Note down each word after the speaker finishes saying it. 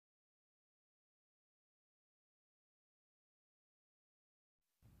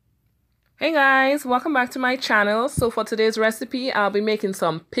Hey guys, welcome back to my channel. So for today's recipe, I'll be making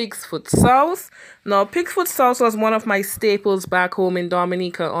some pig's foot sauce. Now, pig's foot sauce was one of my staples back home in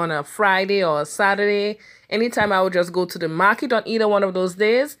Dominica on a Friday or a Saturday. Anytime I would just go to the market on either one of those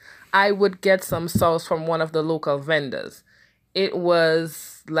days, I would get some sauce from one of the local vendors. It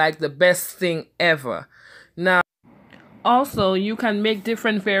was like the best thing ever. Now, also, you can make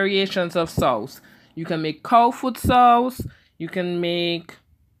different variations of sauce. You can make cow foot sauce, you can make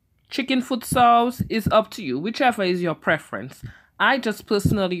chicken foot sauce. Is up to you, whichever is your preference. I just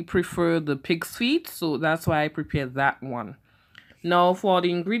personally prefer the pig's feet, so that's why I prepared that one. Now for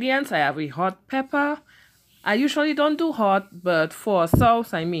the ingredients, I have a hot pepper. I usually don't do hot, but for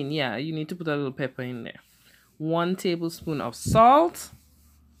sauce, yeah, you need to put a little pepper in there. 1 tablespoon of salt,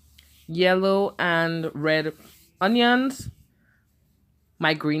 yellow and red onions,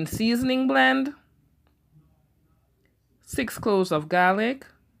 my green seasoning blend, 6 cloves of garlic,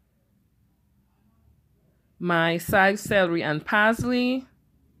 my sliced celery and parsley,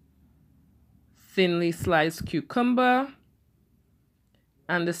 thinly sliced cucumber,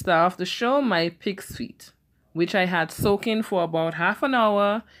 and the star of the show, my pig's feet, which I had soaking for about half an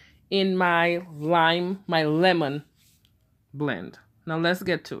hour in my lemon blend. Now let's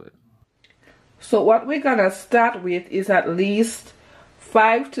get to it. So what we're gonna start with is at least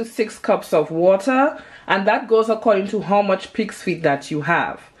 5 to 6 cups of water, and that goes according to how much pig's feet that you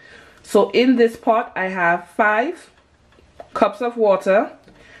have. So in this pot, I have 5 cups of water.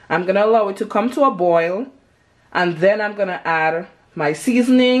 I'm going to allow it to come to a boil. And then I'm going to add my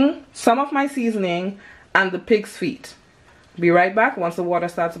seasoning, some of my seasoning, and the pig's feet. Be right back once the water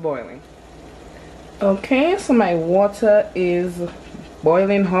starts boiling. Okay, so my water is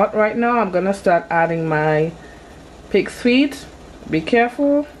boiling hot right now. I'm going to start adding my pig's feet. Be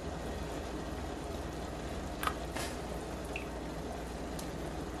careful.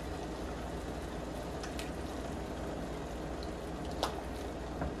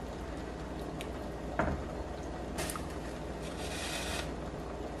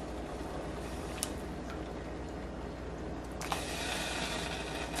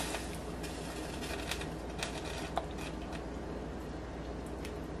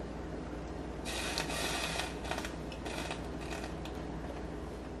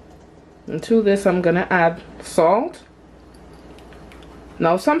 And to this, I'm gonna add salt.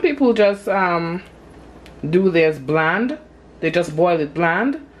 Now, some people just do theirs bland. They just boil it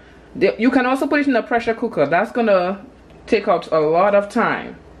bland. You can also put it in a pressure cooker. That's gonna take out a lot of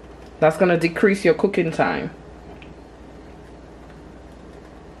time. That's gonna decrease your cooking time.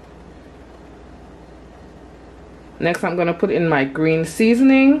 Next, I'm gonna put in my green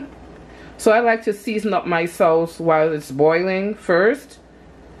seasoning. So I like to season up my sauce while it's boiling first,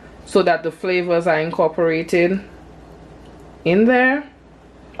 so that the flavors are incorporated in there.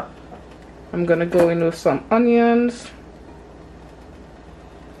 I'm gonna go in with some onions,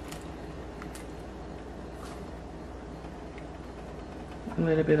 a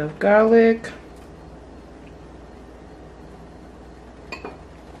little bit of garlic,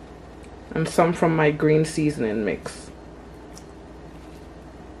 and some from my green seasoning mix.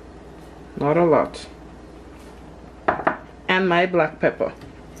 Not a lot. And my black pepper.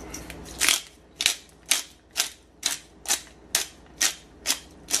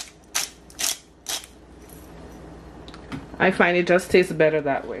 I find it just tastes better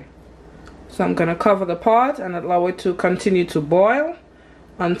that way. So I'm gonna cover the pot and allow it to continue to boil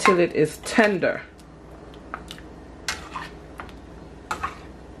until it is tender.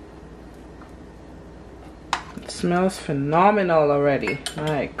 It smells phenomenal already.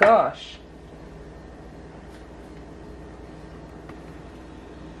 My gosh.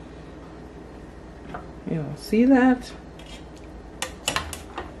 You'll see that?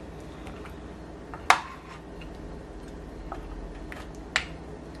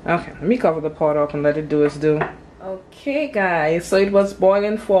 Okay, let me cover the pot up and let it do its do. Okay guys, so it was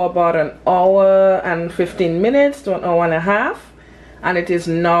boiling for about an hour and 15 minutes to an hour and a half, and it is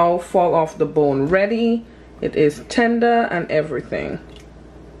now fall off the bone ready. It is tender and everything.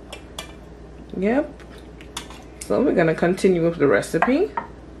 Yep. So we're gonna continue with the recipe.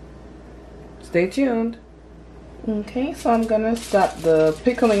 Stay tuned. Okay, so I'm gonna start the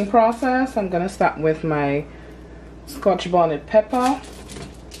pickling process. I'm gonna start with my Scotch bonnet pepper.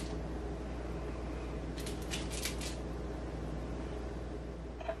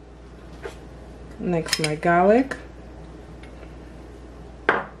 Next, my garlic,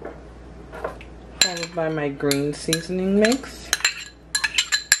 followed by my green seasoning mix,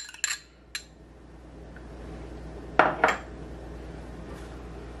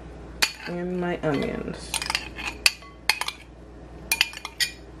 and my onions.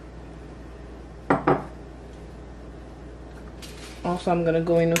 Also, I'm gonna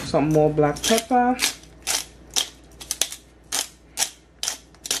go in with some more black pepper.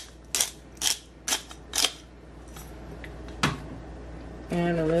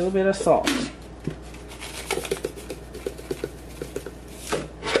 And a little bit of salt.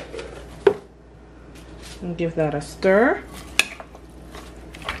 And give that a stir.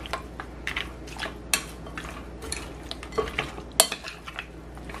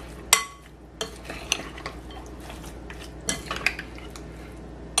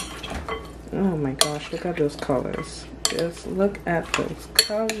 Oh my gosh, look at those colors. Just look at those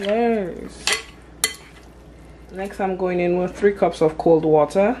colors. Next, I'm going in with 3 cups of cold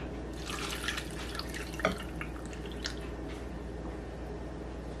water.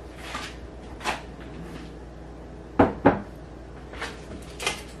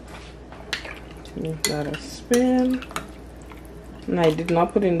 Give that a spin. And I did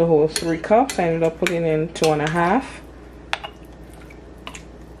not put in the whole 3 cups. I ended up putting in 2.5.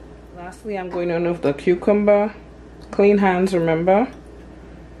 Lastly, I'm going in with the cucumber. Clean hands, remember.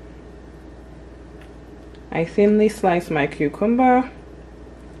 I thinly slice my cucumber.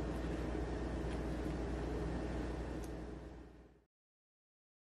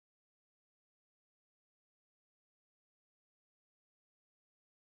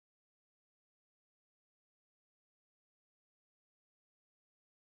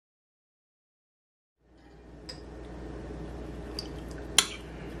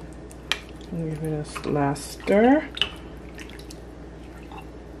 Give it a last stir.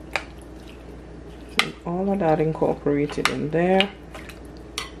 And all of that incorporated in there.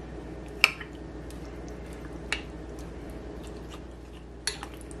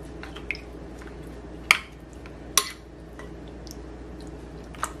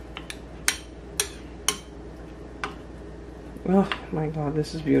 Oh my god,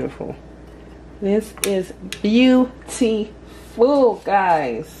 this is beautiful. This is beautiful,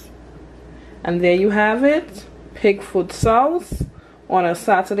 guys. And there you have it, pig foot sauce on a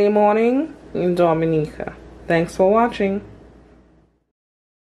Saturday morning in Dominica. Thanks for watching.